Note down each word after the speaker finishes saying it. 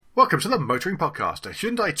Welcome to the Motoring Podcast, a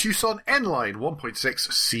Hyundai Tucson N-Line 1.6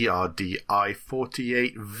 CRDI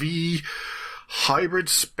 48V Hybrid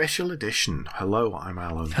Special Edition. Hello, I'm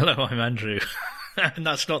Alan. Hello, I'm Andrew. And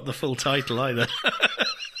that's not the full title either.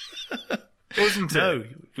 Isn't it? No,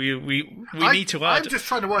 we need to add... I'm just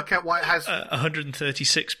trying to work out why it has...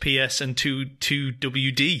 136 PS and 2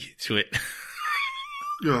 WD to it.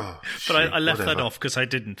 Oh, but I left that off because I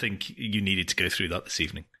didn't think you needed to go through that this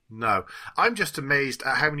evening. No. I'm just amazed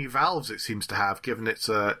at how many valves it seems to have, given it's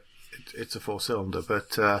a four-cylinder.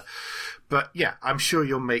 But yeah, I'm sure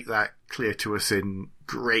you'll make that clear to us in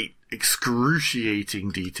great, excruciating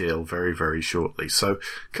detail very, very shortly. So,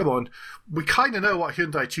 come on. We kind of know what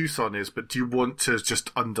Hyundai Tucson is, but do you want to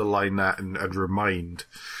just underline that and remind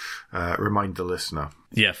the listener?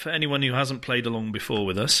 Yeah, for anyone who hasn't played along before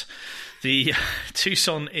with us, the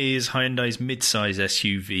Tucson is Hyundai's mid-size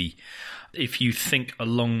SUV. If you think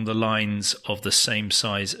along the lines of the same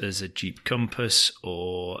size as a Jeep Compass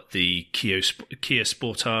or the Kia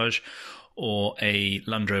Sportage or a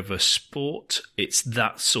Land Rover Sport, it's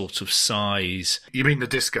that sort of size. You mean the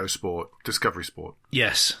Discovery Sport?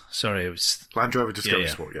 Yes, sorry, it was Land Rover Discovery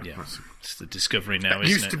Sport. Yeah. It's the Discovery now. It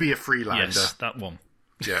used to be a Freelander. Yes, that one.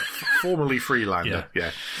 Yeah, formerly Freelander.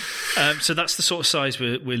 Yeah. So that's the sort of size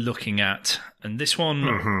we're looking at, and this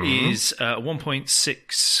one is a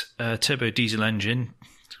 1.6 turbo diesel engine.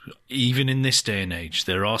 Even in this day and age,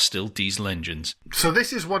 there are still diesel engines. So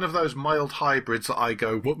this is one of those mild hybrids that I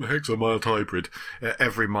go, what the heck's a mild hybrid?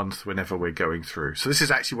 Every month whenever we're going through. So this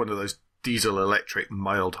is actually one of those diesel-electric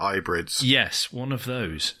mild hybrids. Yes, one of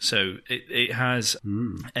those. So it has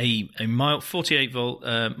a mild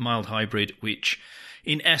 48-volt mild hybrid, which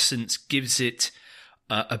in essence gives it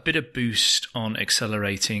a bit of boost on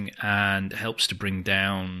accelerating and helps to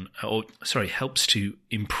helps to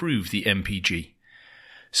improve the MPG.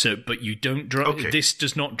 So, but you don't drive. Okay. This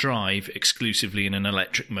does not drive exclusively in an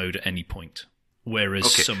electric mode at any point, whereas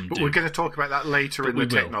some do. But we're going to talk about that later in the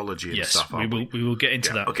technology and stuff. We will get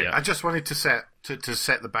into that. Okay, yeah. I just wanted to set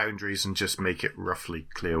the boundaries and just make it roughly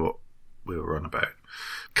clear what we were on about.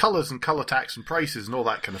 Colours and colour tax and prices and all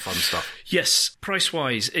that kind of fun stuff. Yes,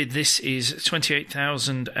 price-wise, this is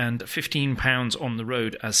 £28,015 on the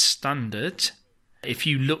road as standard. If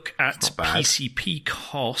you look at PCP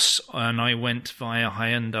costs, and I went via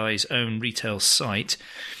Hyundai's own retail site,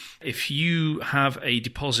 if you have a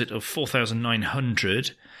deposit of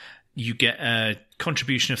 $4,900, you get a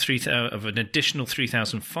contribution of an additional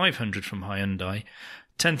 $3,500 from Hyundai,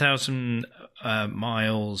 10,000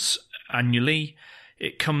 miles annually.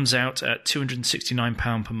 It comes out at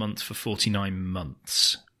 £269 per month for 49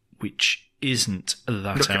 months, which isn't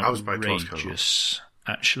that outrageous,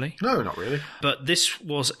 actually. No, not really. But this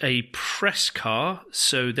was a press car,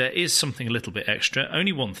 so there is something a little bit extra.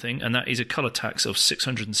 Only one thing, and that is a colour tax of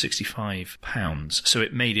 £665. So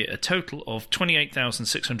it made it a total of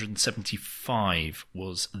 £28,675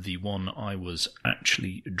 was the one I was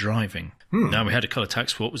actually driving. Now we had a colour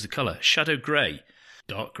tax. What was the colour? Shadow grey.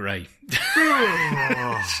 Dark grey.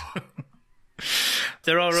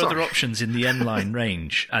 There are other options in the N-Line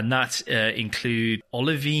range, and that include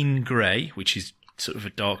olivine grey, which is sort of a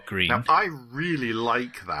dark green. Now, I really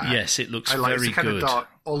like that. Yes, it looks very good. It's kind of dark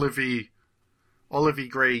olivey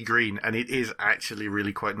grey green, and it is actually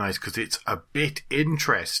really quite nice because it's a bit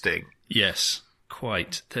interesting. Yes,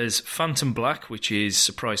 quite. There's Phantom Black, which is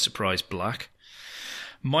surprise, surprise black.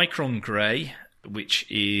 Micron grey, which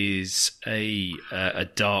is a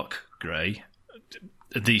dark grey.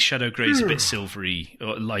 The shadow grey is a bit silvery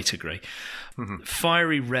or lighter grey.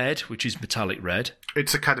 Fiery red, which is metallic red.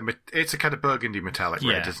 It's a kind of burgundy metallic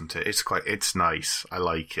red, isn't it? It's nice. I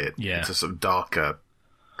like it. Yeah. It's a sort of darker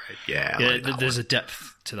red. Yeah, there's a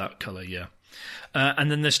depth to that colour, yeah. And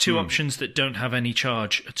then there's two options that don't have any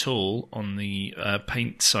charge at all on the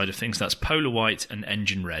paint side of things. That's Polar White and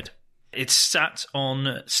Engine Red. It's sat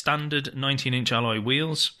on standard 19-inch alloy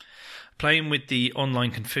wheels. Playing with the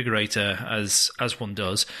online configurator as one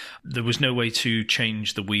does, there was no way to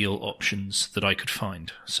change the wheel options that I could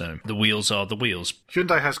find. So the wheels are the wheels.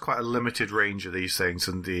 Hyundai has quite a limited range of these things,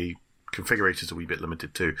 and the configurators are a wee bit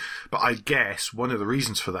limited too. But I guess one of the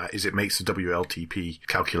reasons for that is it makes the WLTP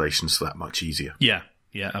calculations that much easier. Yeah,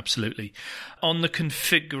 absolutely. On the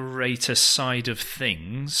configurator side of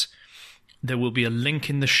things, there will be a link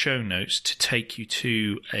in the show notes to take you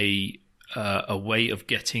to a way of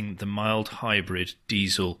getting the mild hybrid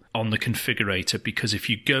diesel on the configurator, because if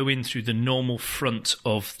you go in through the normal front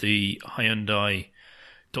of the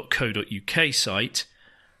Hyundai.co.uk site,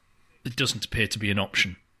 it doesn't appear to be an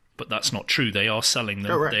option. But that's not true. They are selling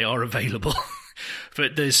them. Oh, right. They are available.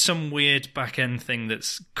 But there's some weird back-end thing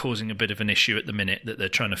that's causing a bit of an issue at the minute that they're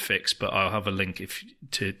trying to fix, but I'll have a link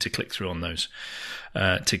to click through on those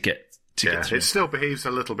to get through. It still behaves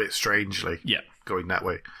a little bit strangely going that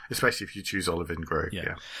way, especially if you choose Olivine Grey.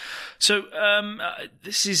 Yeah. So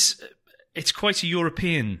it's quite a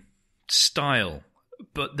European style,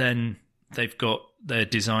 but then they've got their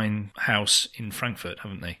design house in Frankfurt,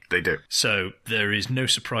 haven't they? They do. So there is no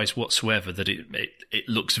surprise whatsoever that it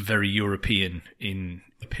looks very European in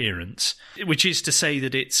appearance, which is to say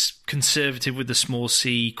that it's conservative with the small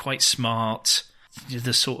c, quite smart,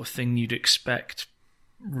 the sort of thing you'd expect,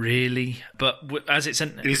 really. But as it's...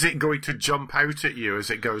 Is it going to jump out at you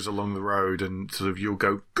as it goes along the road and sort of you'll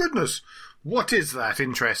go, goodness, what is that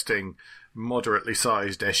interesting, moderately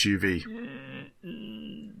sized SUV?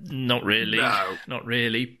 Not really. No. Not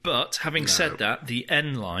really. But having said that, the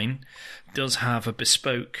N-Line does have a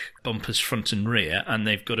bespoke bumpers front and rear, and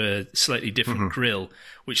they've got a slightly different grille,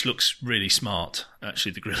 which looks really smart.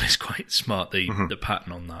 Actually, the grille is quite smart, the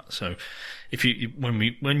pattern on that. So if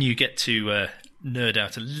when you get to nerd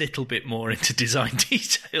out a little bit more into design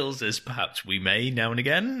details, as perhaps we may now and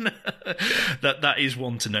again, that is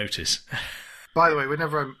one to notice. By the way,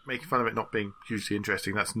 whenever I'm making fun of it not being hugely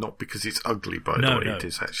interesting, that's not because it's ugly, by the way. It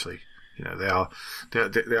is actually, they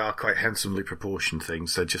are quite handsomely proportioned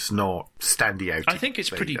things. They're just not standing out. I think it's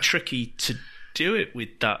pretty tricky to do it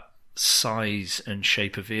with that size and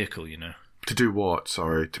shape of vehicle, To do what?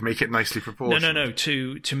 Sorry, to make it nicely proportioned? No.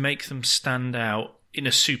 To make them stand out in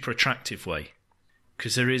a super attractive way.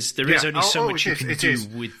 Because there is only so much you can do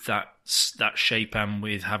with that shape and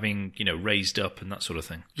with having raised up and that sort of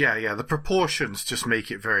thing. Yeah. The proportions just make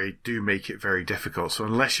it very difficult. So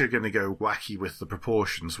unless you're going to go wacky with the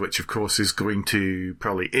proportions, which of course is going to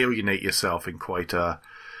probably alienate yourself in quite a,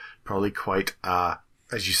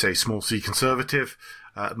 as you say, small c conservative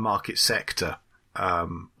market sector,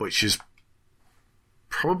 which is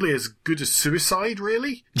probably as good as suicide,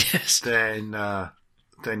 really. Yes.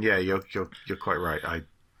 Then yeah, you're quite right.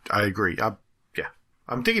 I agree.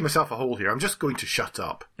 I'm digging myself a hole here. I'm just going to shut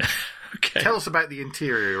up. Okay. Tell us about the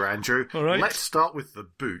interior, Andrew. All right. Let's start with the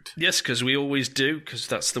boot. Yes, because we always do, because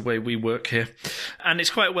that's the way we work here. And it's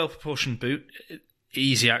quite a well-proportioned boot.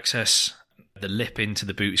 Easy access. The lip into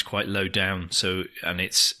the boot is quite low down, and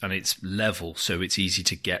it's level, so it's easy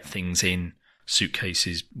to get things in.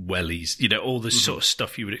 Suitcases, wellies, all the sort of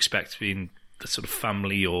stuff you would expect to be in the sort of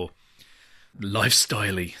family or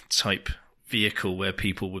lifestyle-y type vehicle where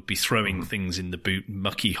people would be throwing things in the boot,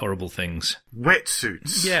 mucky, horrible things.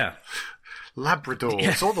 Wetsuits. Yeah.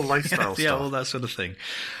 Labradors, all the lifestyle stuff. Yeah, all that sort of thing.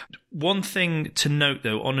 One thing to note,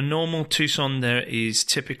 though, on a normal Tucson, there is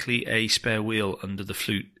typically a spare wheel under the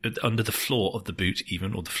floor of the boot,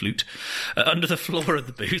 even, or the flute. Under the floor of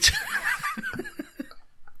the boot.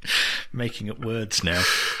 Making up words now.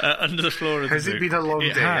 Under the floor of the boot. Has it been a long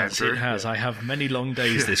day, Andrew? It has. I have many long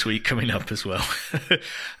days this week coming up as well.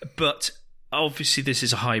 But obviously this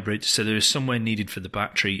is a hybrid, so there is somewhere needed for the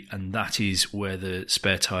battery, and that is where the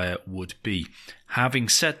spare tyre would be. Having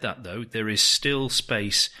said that, though, there is still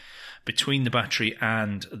space between the battery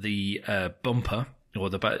and the bumper, or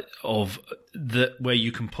where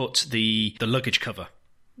you can put the luggage cover.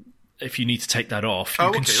 If you need to take that off,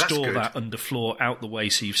 you can store that underfloor out the way,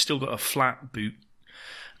 so you've still got a flat boot,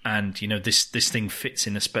 and this thing fits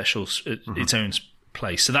in a special its own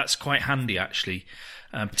place. So that's quite handy, actually,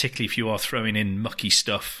 particularly if you are throwing in mucky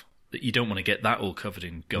stuff that you don't want to get that all covered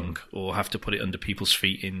in gunk or have to put it under people's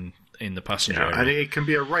feet in the passenger area. And it can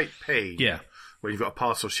be a right pain. Yeah. When you've got a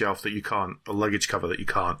parcel shelf that you can't, a luggage cover that you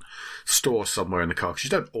can't store somewhere in the car, because you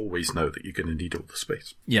don't always know that you're going to need all the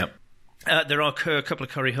space. Yeah. There are a couple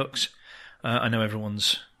of curry hooks. I know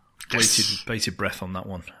everyone's bated breath on that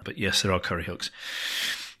one, but yes, there are curry hooks.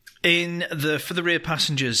 For the rear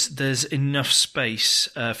passengers, there's enough space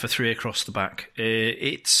for 3 across the back.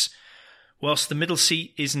 Whilst the middle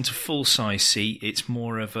seat isn't a full-size seat, it's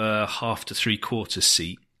more of a half to 3/4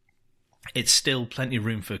 seat. It's still plenty of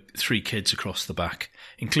room for 3 kids across the back,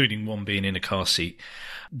 including one being in a car seat.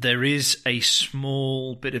 There is a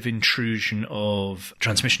small bit of intrusion of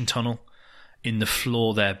transmission tunnel in the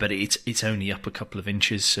floor there, but it's only up a couple of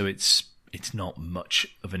inches, so it's not much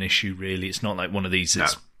of an issue, really. It's not like one of these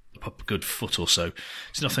that's up a good foot or so.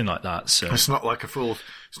 It's nothing like that. So it's not like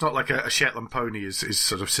a Shetland pony is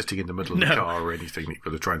sort of sitting in the middle of the car or anything that you've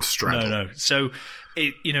got to try and straddle. No. So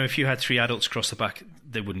if you had 3 adults across the back,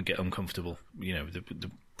 they wouldn't get uncomfortable,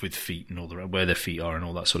 with feet and all where their feet are and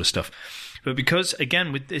all that sort of stuff. But because,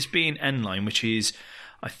 again, with this being N-Line, which is,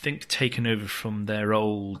 I think, taken over from their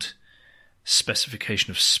old specification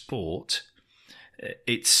of Sport,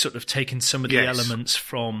 it's sort of taken some of the elements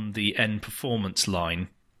from the N Performance line,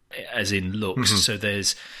 as in looks. Mm-hmm. So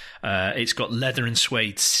there's it's got leather and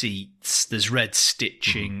suede seats, there's red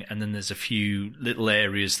stitching, and then there's a few little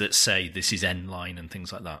areas that say this is N line and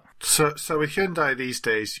things like that. So with Hyundai these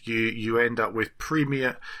days, you end up with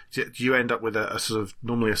premium. You end up with a sort of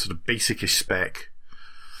normally a sort of basic-ish spec,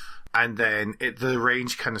 and then the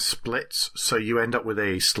range kind of splits. So you end up with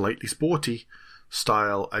a slightly sporty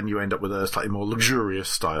style, and you end up with a slightly more luxurious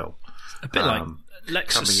style. A bit like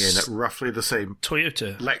Lexus coming in at roughly the same.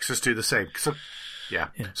 Toyota. Lexus do the same. So, yeah.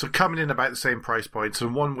 So coming in about the same price points.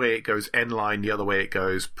 And one way it goes N-Line, the other way it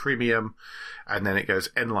goes Premium, and then it goes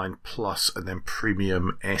N-Line Plus, and then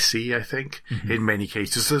Premium SE, I think, in many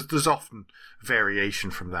cases. There's often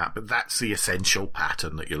variation from that, but that's the essential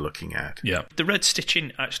pattern that you're looking at. Yeah. The red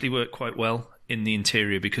stitching actually worked quite well in the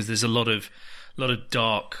interior because there's a lot of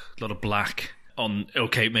dark, a lot of black on,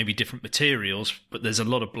 okay, maybe different materials, but there's a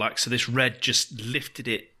lot of black. So this red just lifted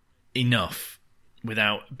it enough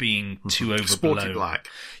without being too overblown. Sporty black.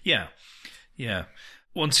 Yeah.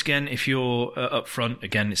 Once again, if you're up front,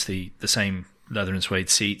 again, it's the same leather and suede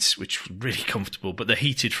seats, which are really comfortable, but they're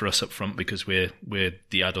heated for us up front because we're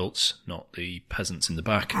the adults, not the peasants in the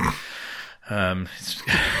back. And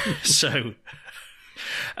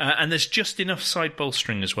there's just enough side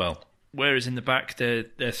bolstering as well. Whereas in the back,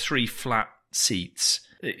 they're three flat seats.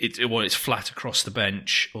 It's flat across the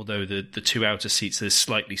bench, although the two outer seats are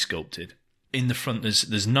slightly sculpted. In the front,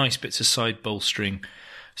 there's nice bits of side bolstering,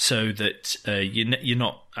 so that you're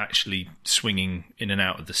not actually swinging in and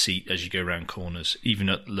out of the seat as you go around corners, even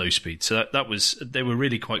at low speed. So they were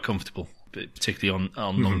really quite comfortable, particularly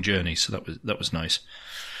on long journeys. So that was nice.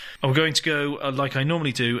 I'm going to go like I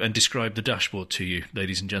normally do and describe the dashboard to you,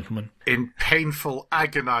 ladies and gentlemen. In painful,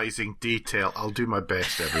 agonising detail. I'll do my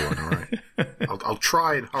best, everyone, all right? I'll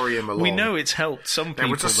try and hurry him along. We know it's helped some people,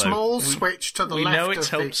 There was a small switch to the left. We know it's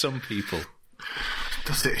helped some people.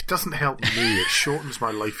 It doesn't help me. It shortens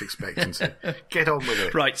my life expectancy. Get on with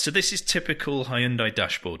it. Right, so this is typical Hyundai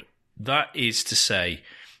dashboard. That is to say,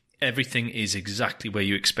 everything is exactly where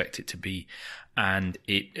you expect it to be, and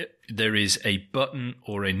there is a button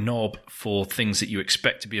or a knob for things that you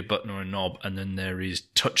expect to be a button or a knob, and then there is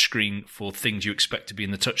touchscreen for things you expect to be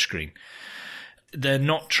in the touchscreen. They're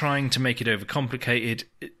not trying to make it overcomplicated.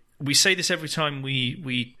 We say this every time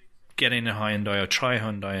we get in a Hyundai or try a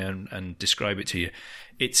Hyundai and describe it to you.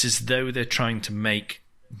 It's as though they're trying to make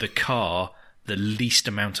the car the least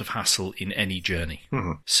amount of hassle in any journey.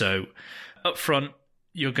 Mm-hmm. So up front,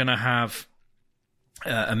 you're going to have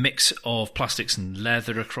a mix of plastics and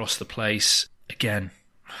leather across the place. Again,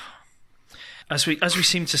 as we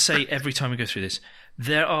seem to say every time we go through this,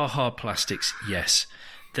 there are hard plastics, yes.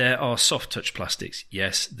 There are soft touch plastics,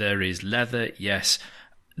 yes. There is leather, yes.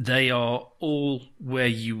 They are all where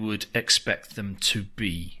you would expect them to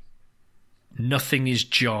be. Nothing is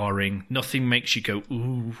jarring. Nothing makes you go,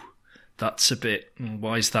 ooh, that's a bit,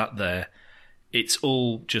 why is that there? It's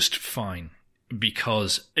all just fine.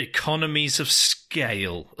 Because economies of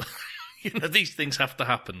scale, these things have to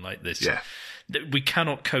happen like this. Yeah. We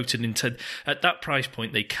cannot coat at that price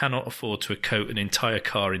point, they cannot afford to coat an entire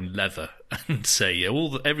car in leather and say,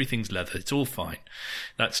 everything's leather, it's all fine.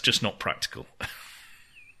 That's just not practical.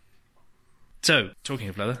 So, talking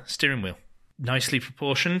of leather, steering wheel. Nicely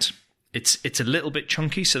proportioned. It's a little bit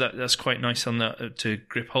chunky, so that's quite nice on that to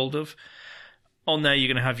grip hold of. On there, you're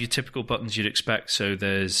going to have your typical buttons you'd expect. So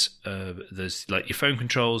there's like your phone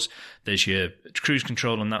controls, there's your cruise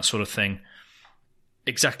control and that sort of thing.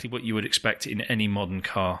 Exactly what you would expect in any modern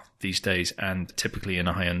car these days, and typically in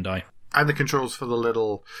a Hyundai. And the controls for the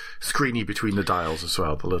little screeny between the dials as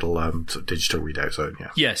well, the little sort of digital readout zone,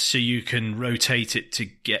 yeah. Yes, so you can rotate it to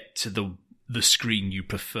get to the screen you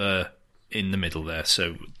prefer in the middle there.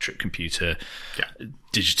 So trip computer,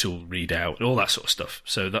 digital readout, all that sort of stuff.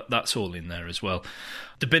 So that's all in there as well.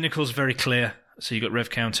 The binnacle's very clear. So you've got rev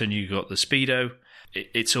counter and you've got the speedo.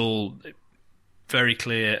 It's all very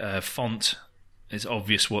clear. Font, it's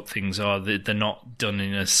obvious what things are. They're not done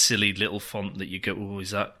in a silly little font that you go, oh,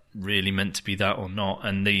 is that really meant to be that or not?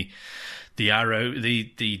 And the arrow,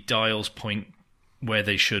 the dials point where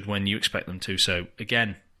they should when you expect them to. So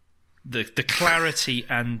again, the clarity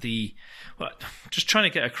and just trying to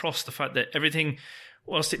get across the fact that everything,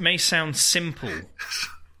 whilst it may sound simple,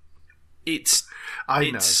 it's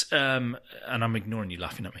and I'm ignoring you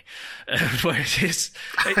laughing at me. Where it is,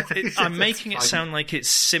 I'm making it sound like it's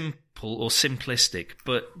simple or simplistic,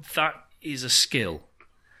 but that is a skill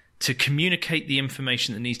to communicate the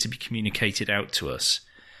information that needs to be communicated out to us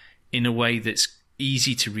in a way that's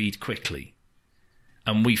easy to read quickly,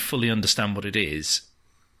 and we fully understand what it is.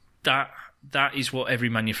 That that is what every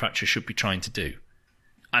manufacturer should be trying to do.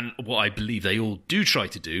 And what I believe they all do try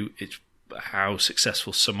to do, it's how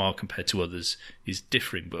successful some are compared to others is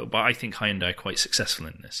differing. But I think Hyundai are quite successful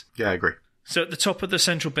in this. Yeah, I agree. So at the top of the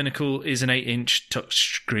central binnacle is an 8-inch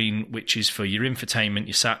touchscreen, which is for your infotainment,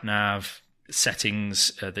 your sat-nav,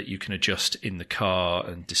 settings that you can adjust in the car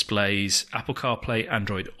and displays, Apple CarPlay,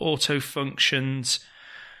 Android Auto functions.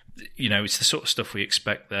 It's the sort of stuff we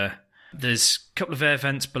expect there. There's a couple of air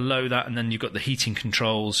vents below that, and then you've got the heating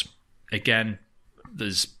controls. Again,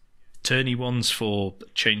 there's turny ones for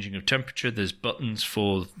changing of temperature. There's buttons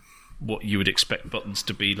for what you would expect buttons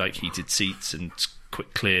to be, like heated seats and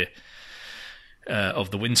quick clear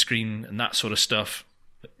of the windscreen and that sort of stuff.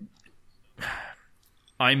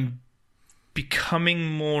 I'm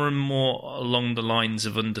becoming more and more along the lines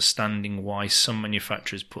of understanding why some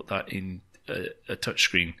manufacturers put that in a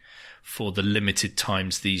touchscreen for the limited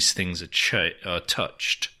times these things are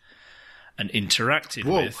touched and interacted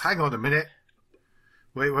with. Whoa, hang on a minute.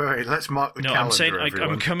 Wait. Let's mark the calendar, I'm saying everyone.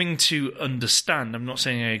 I'm coming to understand. I'm not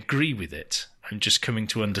saying I agree with it. I'm just coming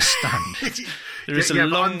to understand. There is a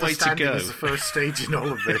long way to go. Is the first stage in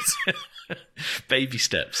all of this. Baby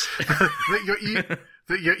steps.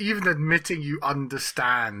 that you're even admitting you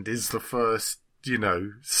understand is the first,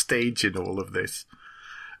 stage in all of this.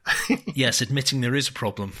 Yes, admitting there is a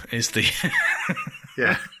problem is the...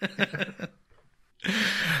 Yeah.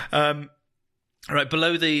 Right,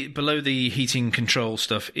 below the heating control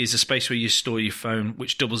stuff is a space where you store your phone,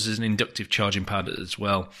 which doubles as an inductive charging pad as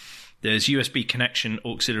well. There's USB connection,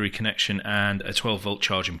 auxiliary connection, and a 12-volt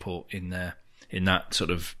charging port in there, in that sort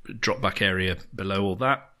of drop-back area below all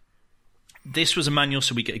that. This was a manual,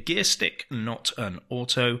 so we get a gear stick, not an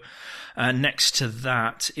auto. Next to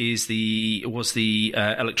that was the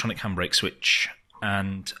electronic handbrake switch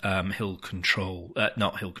and hill control.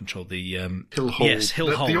 Not hill control, the... hill hold. Yes,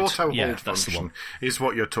 hill hold. The auto hold that's function the one. is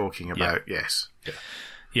what you're talking about, yes.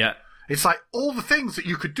 Yeah. It's like all the things that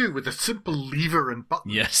you could do with a simple lever and button.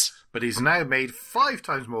 Yes. But is now made 5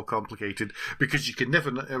 times more complicated because you can never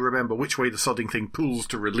remember which way the sodding thing pulls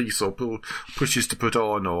to release or pushes to put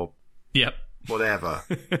on or... Yep. Whatever.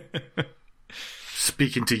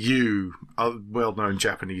 Speaking to you, a well-known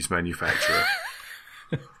Japanese manufacturer.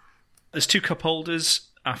 There's 2 cup holders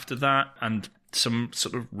after that, and some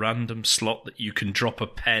sort of random slot that you can drop a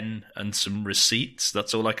pen and some receipts.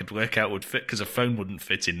 That's all I could work out would fit, because a phone wouldn't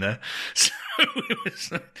fit in there. So it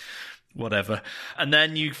was... whatever. And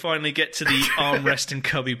then you finally get to the armrest and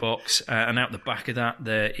cubby box, and out the back of that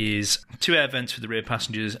there is 2 air vents for the rear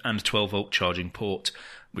passengers and a 12-volt charging port,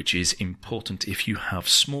 which is important if you have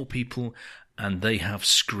small people and they have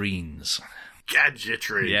screens.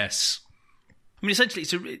 Gadgetry. Yes. I mean, essentially,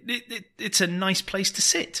 it's a nice place to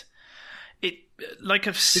sit.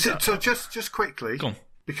 So just quickly, go on.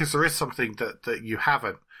 Because there is something that you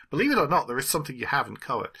haven't, believe it or not, there is something you haven't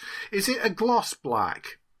covered. Is it a gloss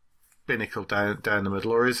black binnacle down the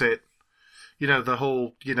middle, or is it, the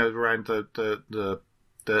whole, around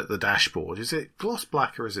the dashboard? Is it gloss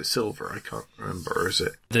black or is it silver? I can't remember. Or is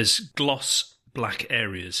it? There's gloss black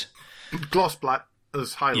areas. Gloss black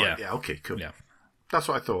as highlight. Yeah. Yeah. Okay. Cool. Yeah. That's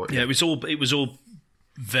what I thought. Yeah. It was all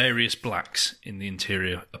various blacks in the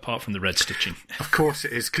interior, apart from the red stitching. Of course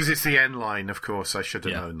it is, because it's the N line. Of course, I should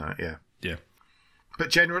have known that. Yeah. Yeah. But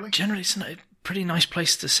generally, it's a pretty nice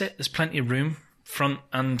place to sit. There's plenty of room, front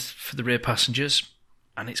and for the rear passengers,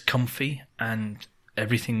 and it's comfy and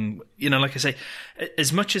everything. Like I say,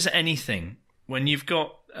 as much as anything, when you've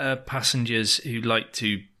got passengers who like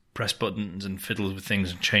to press buttons and fiddle with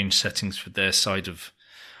things and change settings for their side of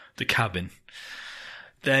the cabin,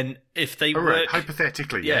 then if they work... Right.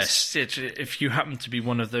 Hypothetically, yes. If you happen to be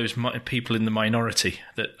one of those people in the minority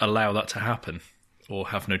that allow that to happen or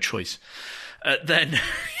have no choice, then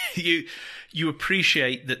you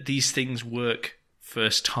appreciate that these things work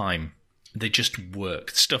first time. They just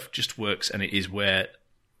work. Stuff just works, and it is where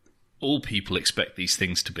all people expect these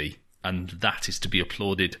things to be, and that is to be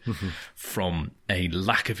applauded from a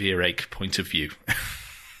lack of earache point of view.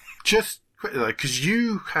 Just quickly, because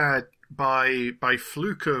you had, by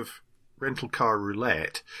fluke of rental car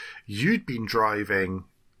roulette, you'd been driving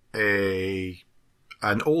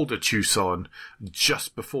an older Tucson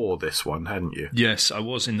just before this one, hadn't you? Yes, I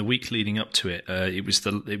was in the week leading up to it. It was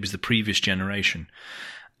the previous generation.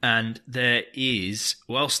 And there is,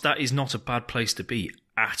 whilst that is not a bad place to be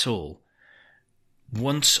at all,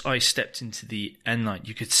 once I stepped into the N-Line,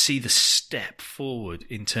 you could see the step forward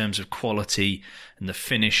in terms of quality and the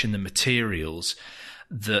finish and the materials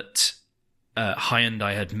that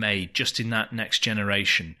Hyundai had made just in that next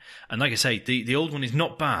generation. And like I say, the old one is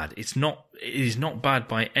not bad. It is not bad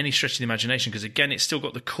by any stretch of the imagination, because again, it's still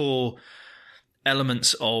got the core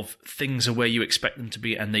elements of things are where you expect them to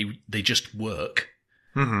be and they just work.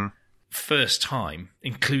 Mm-hmm. First time,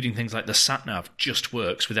 including things like the sat-nav, just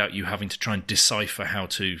works without you having to try and decipher how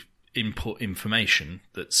to input information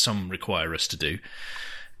that some require us to do.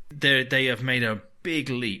 They have made a big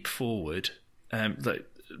leap forward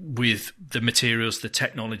with the materials, the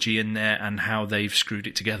technology in there, and how they've screwed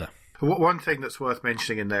it together. One thing that's worth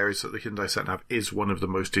mentioning in there is that the Hyundai sat-nav is one of the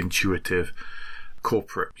most intuitive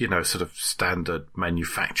corporate, sort of standard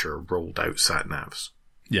manufacturer rolled out sat-navs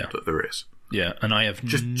that there is. Yeah, and I have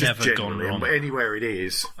never gone wrong. Anywhere it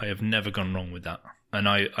is. I have never gone wrong with that. And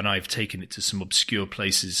I've taken it to some obscure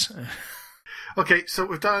places. Okay, so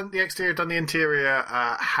we've done the exterior, done the interior.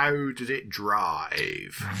 How did it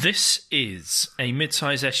drive? This is a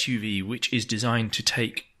mid-size SUV which is designed to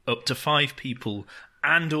take up to 5 people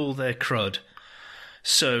and all their crud.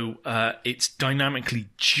 So it's dynamically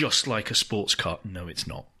just like a sports car. No, it's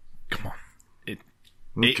not. Come on.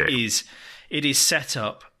 It is set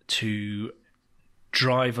up to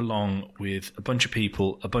drive along with a bunch of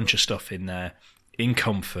people, a bunch of stuff in there, in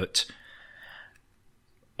comfort.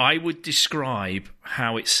 I would describe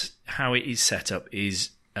how it is set up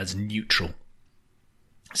is as neutral.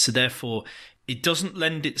 So therefore, it doesn't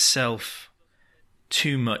lend itself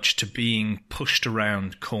too much to being pushed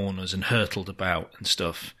around corners and hurtled about and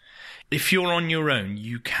stuff. If you're on your own,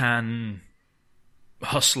 you can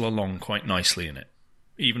hustle along quite nicely in it,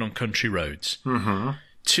 even on country roads,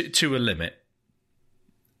 to a limit.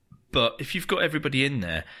 But if you've got everybody in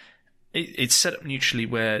there, it's set up neutrally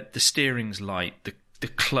where the steering's light, the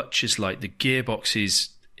clutch is light, the gearbox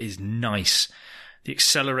is nice, the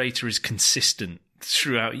accelerator is consistent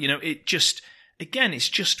throughout. It just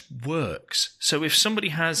works. So if somebody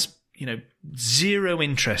has, zero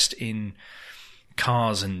interest in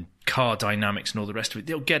cars and car dynamics and all the rest of it,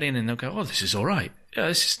 they'll get in and they'll go, "Oh, this is all right.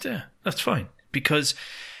 Yeah, that's fine," because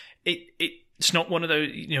it's not one of those,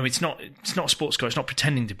 it's not a sports car. It's not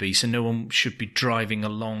pretending to be, so no one should be driving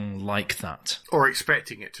along like that or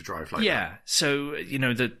expecting it to drive like that. Yeah. So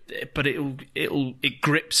but it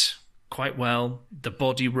grips quite well. The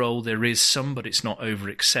body roll, there is some, but it's not over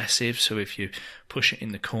excessive. So if you push it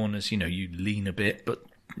in the corners, you lean a bit, but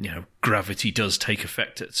gravity does take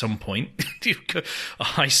effect at some point. A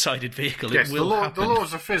high-sided vehicle, yes, it will happen. The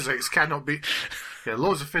laws of physics cannot be. Yeah,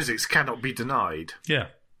 laws of physics cannot be denied. Yeah.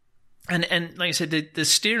 And like I said, the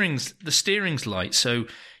steering's light, so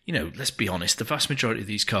let's be honest, the vast majority of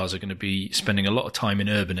these cars are going to be spending a lot of time in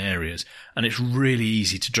urban areas, and it's really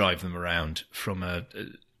easy to drive them around from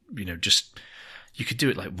just you could do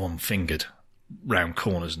it like one-fingered round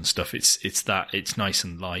corners and stuff. It's nice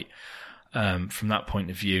and light from that point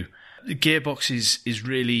of view. The gearbox is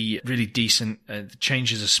really, really decent. The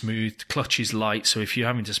changes are smooth. The clutch is light, so if you're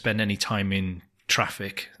having to spend any time in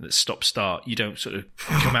traffic that stop-start, you don't sort of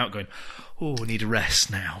come out going, "Oh, I need a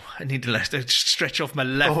rest now. I need to stretch off my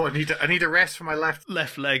left." Oh, I need a rest for my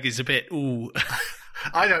left leg is a bit. Ooh.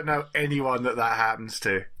 I don't know anyone that happens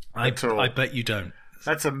to at all. I bet you don't.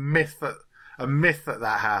 That's a myth that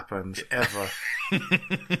happens ever.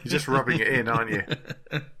 You're just rubbing it in, aren't you?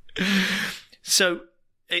 So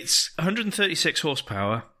it's 136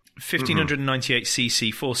 horsepower, 1598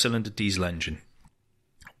 cc 4-cylinder diesel engine,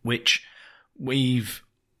 which we've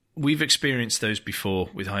experienced those before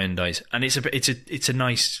with Hyundais, and it's a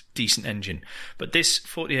nice, decent engine. But this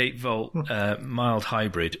 48 volt mild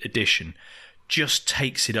hybrid edition just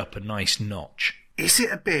takes it up a nice notch. Is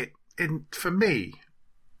it a bit? For me,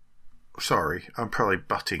 sorry, I'm probably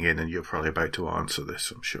butting in, and you're probably about to answer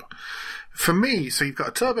this, I'm sure. For me, so you've got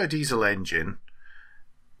a turbo diesel engine,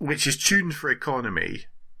 which is tuned for economy,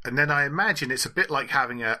 and then I imagine it's a bit like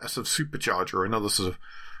having a sort of supercharger or another sort of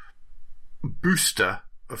booster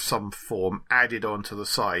of some form added onto the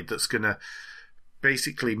side that's going to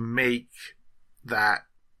basically make that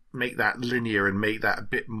linear and make that a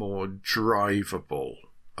bit more drivable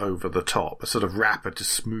over the top, a sort of wrapper to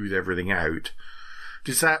smooth everything out.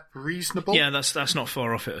 Is that reasonable? Yeah, that's not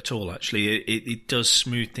far off it at all, actually. It does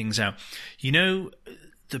smooth things out.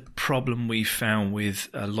 The problem we've found with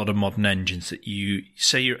a lot of modern engines, that you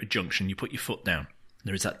say you're at a junction, you put your foot down,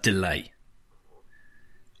 there is that delay,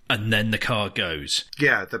 and then the car goes.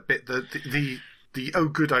 Yeah, the oh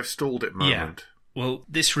good, I've stalled it moment. Yeah. Well,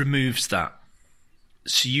 this removes that,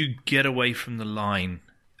 so you get away from the line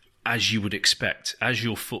as you would expect as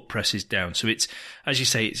your foot presses down. So it's, as you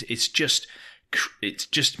say, it's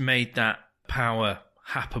just made that power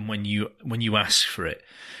happen when you ask for it.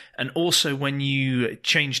 And also when you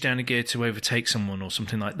change down a gear to overtake someone or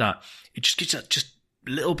something like that, it just gives that just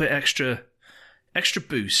a little bit extra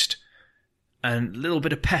boost and a little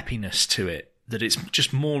bit of peppiness to it, that it's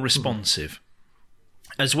just more responsive.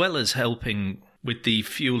 as well as helping with the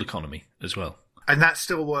fuel economy as well. And that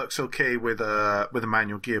still works okay with a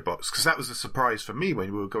manual gearbox, because that was a surprise for me when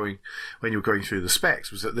you were going through the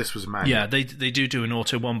specs, was that this was a manual. Yeah, they do an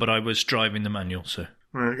auto one, but I was driving the manual, so.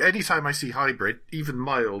 Anytime I see hybrid, even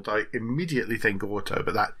mild, I immediately think auto,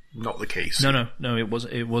 but that's not the case. No, it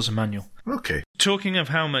was a manual. Okay. Talking of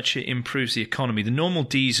how much it improves the economy, the normal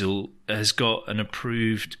diesel has got an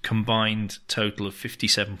approved combined total of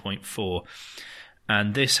 57.4,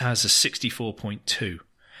 and this has a 64.2.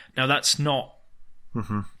 Now, that's not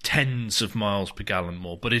tens of miles per gallon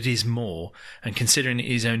more, but it is more, and considering it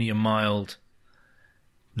is only a mild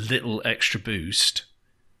little extra boost,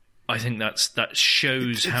 I think that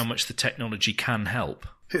shows how much the technology can help.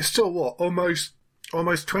 It's still almost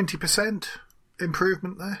 20%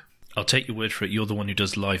 improvement there. I'll take your word for it. You're the one who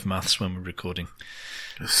does live maths when we're recording.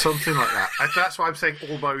 Something like that. That's why I'm saying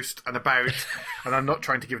almost and about, and I'm not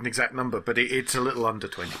trying to give an exact number, but it's a little under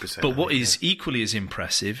 20%. But what is equally as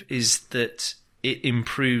impressive is that it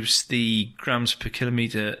improves the grams per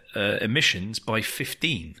kilometre emissions by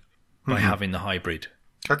 15 by having the hybrid.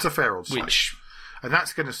 That's a fair old size. And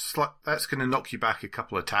that's going to knock you back a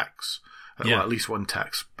couple of tax, well, at least one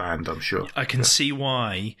tax band, I'm sure. I can see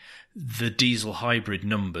why the diesel hybrid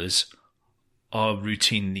numbers are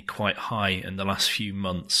routinely quite high in the last few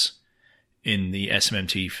months in the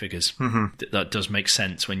SMMT figures. That does make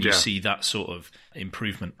sense when you see that sort of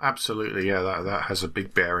improvement. Absolutely, yeah. That has a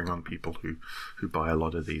big bearing on people who buy a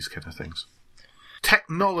lot of these kind of things.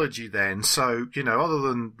 Technology, then. So, other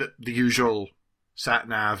than the usual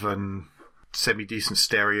sat-nav and semi-decent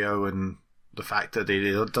stereo and the fact that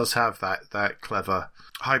it does have that clever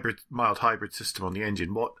mild hybrid system on the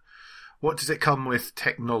engine, what does it come with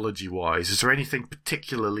technology-wise? Is there anything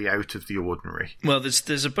particularly out of the ordinary? Well,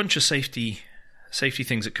 there's a bunch of safety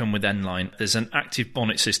things that come with N-Line. There's an active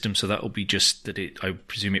bonnet system, so that will be just that I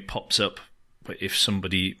presume it pops up if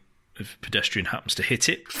a pedestrian happens to hit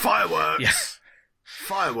it. Fireworks! Yeah.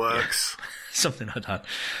 Fireworks! Yeah. Something like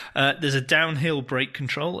that. There's a downhill brake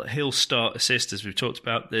control, a hill start assist, as we've talked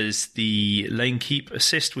about. There's the lane keep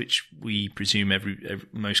assist, which we presume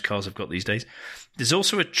most cars have got these days. There's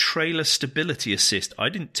also a trailer stability assist. I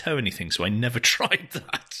didn't tow anything, so I never tried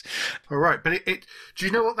that. All right, but do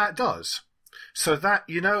you know what that does? So that,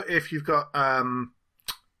 if you've got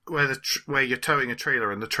where you're towing a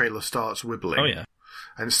trailer and the trailer starts wibbling. Oh, yeah.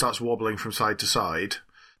 And it starts wobbling from side to side.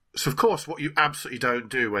 So, of course, what you absolutely don't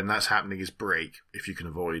do when that's happening is brake, if you can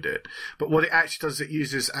avoid it. But what it actually does, it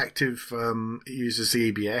uses the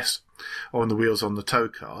ABS on the wheels on the tow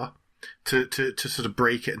car to sort of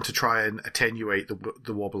brake it and to try and attenuate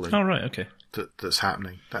the wobbling. Oh, right, okay. That's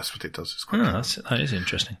happening. That's what it does. It's quite that is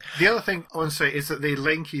interesting. The other thing I want to say is that the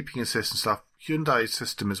lane keeping assist and stuff, Hyundai's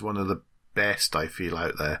system is one of the best, I feel,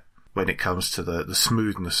 out there when it comes to the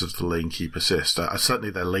smoothness of the lane keep assist.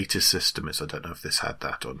 Certainly their latest system is. I don't know if this had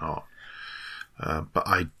that or not. But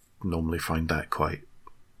I normally find that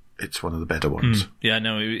it's one of the better ones. Yeah,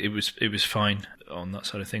 no, it was fine on that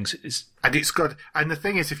side of things. And it's good. And the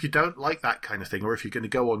thing is, if you don't like that kind of thing, or if you're going to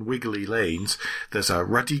go on wiggly lanes, there's a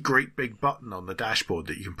ruddy great big button on the dashboard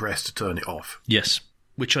that you can press to turn it off. Yes,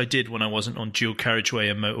 which I did when I wasn't on dual carriageway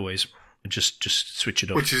and motorways. Just switch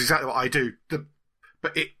it off. Which is exactly what I do.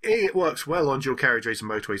 But it works well on dual carriageways and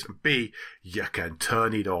motorways, and B, you can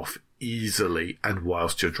turn it off easily and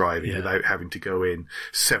whilst you're driving without having to go in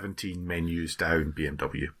 17 menus down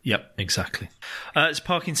BMW. Yep, exactly. It's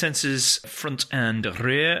parking sensors front and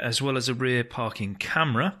rear, as well as a rear parking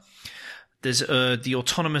camera. There's the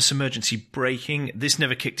autonomous emergency braking. This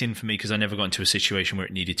never kicked in for me because I never got into a situation where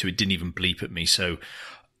it needed to. It didn't even bleep at me, so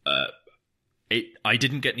I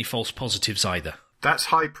didn't get any false positives either. That's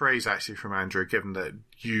high praise, actually, from Andrew, given that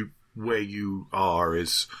where you are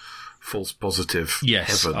is false positive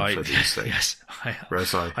heaven for these things. Yes,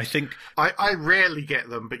 whereas I think I rarely get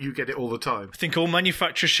them, but you get it all the time. I think all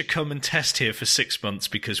manufacturers should come and test here for 6 months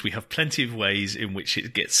because we have plenty of ways in which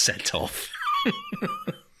it gets set off.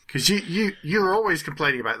 Because you're always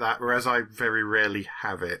complaining about that, whereas I very rarely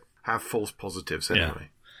have false positives anyway. Yeah.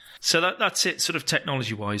 So that's it, sort of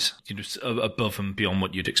technology-wise, above and beyond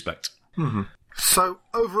what you'd expect. Mm-hmm. So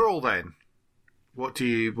overall, then, what do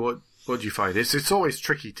you find? It's always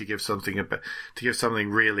tricky to give something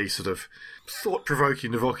really sort of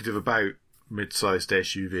thought-provoking, evocative about mid-sized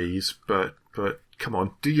SUVs, but come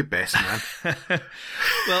on, do your best, man.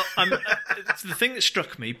 Well, the thing that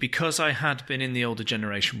struck me, because I had been in the older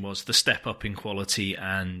generation, was the step up in quality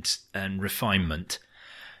and refinement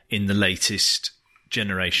in the latest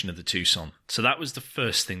generation of the Tucson. So that was the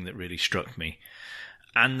first thing that really struck me.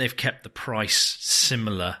 And they've kept the price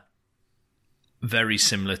similar very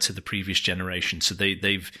similar to the previous generation. So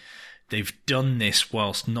they've done this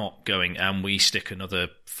whilst not going, and we stick another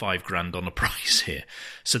 $5,000 on a price here.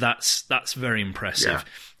 So that's very impressive. Yeah.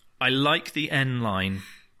 I like the N line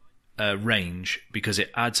range because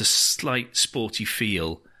it adds a slight sporty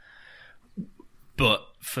feel. But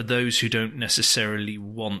for those who don't necessarily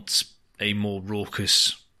want a more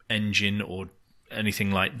raucous engine or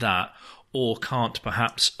anything like that, or can't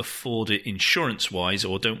perhaps afford it insurance-wise,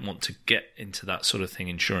 or don't want to get into that sort of thing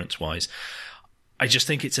insurance-wise, I just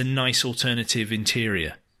think it's a nice alternative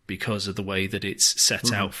interior because of the way that it's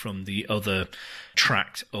set out from the other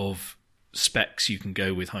tract of specs you can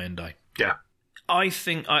go with Hyundai. Yeah. I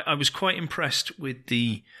think I was quite impressed with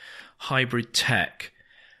the hybrid tech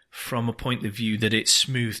from a point of view that it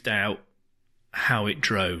smoothed out how it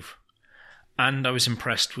drove. And I was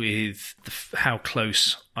impressed with how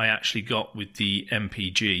close I actually got with the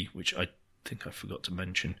MPG, which I think I forgot to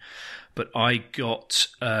mention. But I got...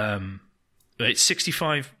 it's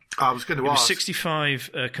 65... I was going to ask.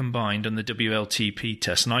 65 combined on the WLTP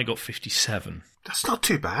test, and I got 57. That's not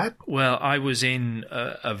too bad. Well, I was in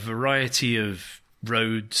a variety of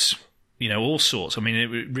roads, all sorts. I mean,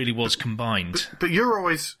 it really was combined. But you're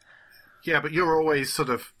always... Yeah, but you're always sort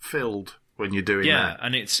of filled when you're doing that. Yeah,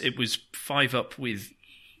 and it was 5 up with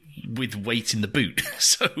weight in the boot.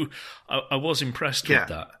 So I was impressed with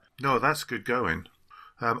that. No, that's good going.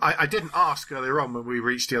 I didn't ask earlier on when we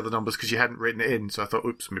reached the other numbers because you hadn't written it in, so I thought,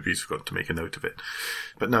 oops, maybe he's forgotten to make a note of it.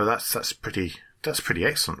 But no, that's pretty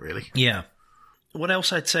excellent, really. Yeah. What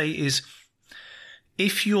else I'd say is,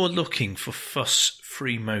 if you're looking for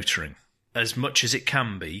fuss-free motoring, as much as it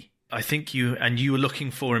can be, I think you were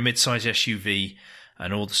looking for a mid-size SUV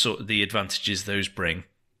and all the advantages those bring,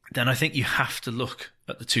 then I think you have to look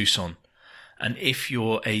at the Tucson. And if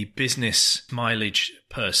you're a business mileage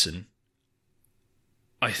person,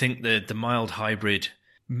 I think the mild hybrid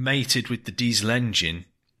mated with the diesel engine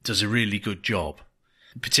does a really good job,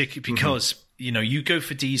 particularly because you go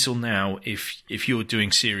for diesel now if you're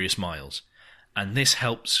doing serious miles, and this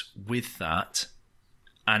helps with that,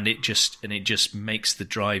 and it just makes the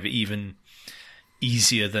drive even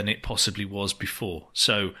easier than it possibly was before.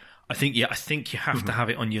 So I think you have to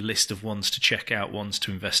have it on your list of ones to check out, ones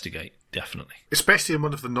to investigate, definitely. Especially in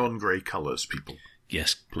one of the non-grey colours, people.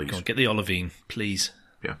 Yes, please. Go on, get the Olivine, please.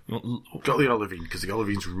 Yeah, got the Olivine because the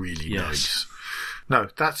Olivine's really nice. No,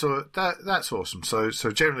 that's awesome. So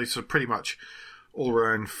generally, so pretty much all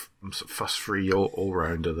round fuss-free, all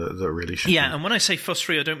rounder that really should. Yeah, be. And when I say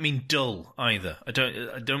fuss-free, I don't mean dull either. I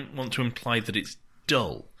don't want to imply that it's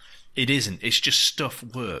dull. It isn't. It's just stuff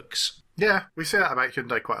works. Yeah, we say that about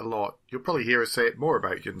Hyundai quite a lot. You'll probably hear us say it more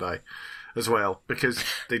about Hyundai as well because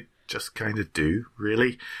they just kind of do,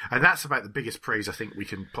 really, and that's about the biggest praise I think we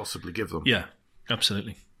can possibly give them. Yeah.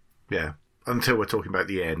 Absolutely. Yeah. Until we're talking about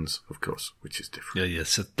the ends, of course, which is different. Yeah.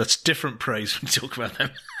 So that's different praise when we talk about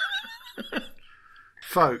them.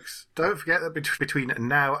 Folks, don't forget that between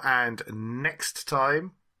now and next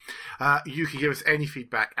time, you can give us any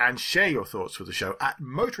feedback and share your thoughts with the show at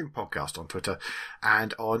Motoring Podcast on Twitter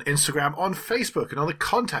and on Instagram, on Facebook, and on the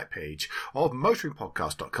contact page of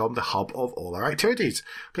motoringpodcast.com, the hub of all our activities.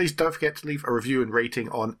 Please don't forget to leave a review and rating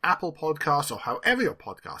on Apple Podcasts or however your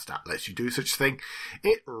podcast app lets you do such a thing.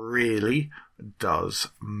 It really does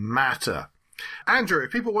matter. Andrew,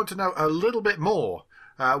 if people want to know a little bit more,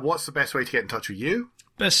 what's the best way to get in touch with you?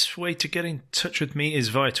 Best way to get in touch with me is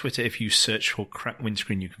via Twitter. If you search for Cracked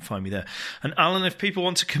Windscreen, you can find me there. And Alan, if people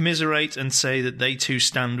want to commiserate and say that they too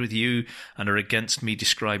stand with you and are against me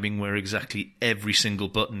describing where exactly every single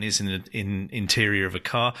button is in interior of a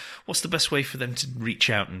car, what's the best way for them to reach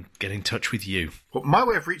out and get in touch with you? Well, my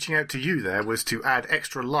way of reaching out to you there was to add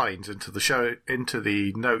extra lines into the show, into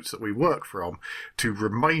the notes that we work from, to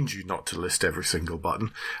remind you not to list every single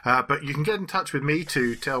button. But you can get in touch with me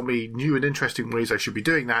to tell me new and interesting ways I should be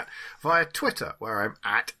doing that via Twitter, where I'm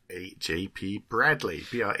at AJP Bradley,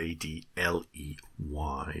 Bradley.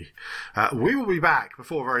 We will be back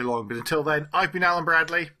before very long, but until then, I've been Alan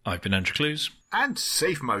Bradley. I've been Andrew Clues. And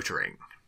safe motoring.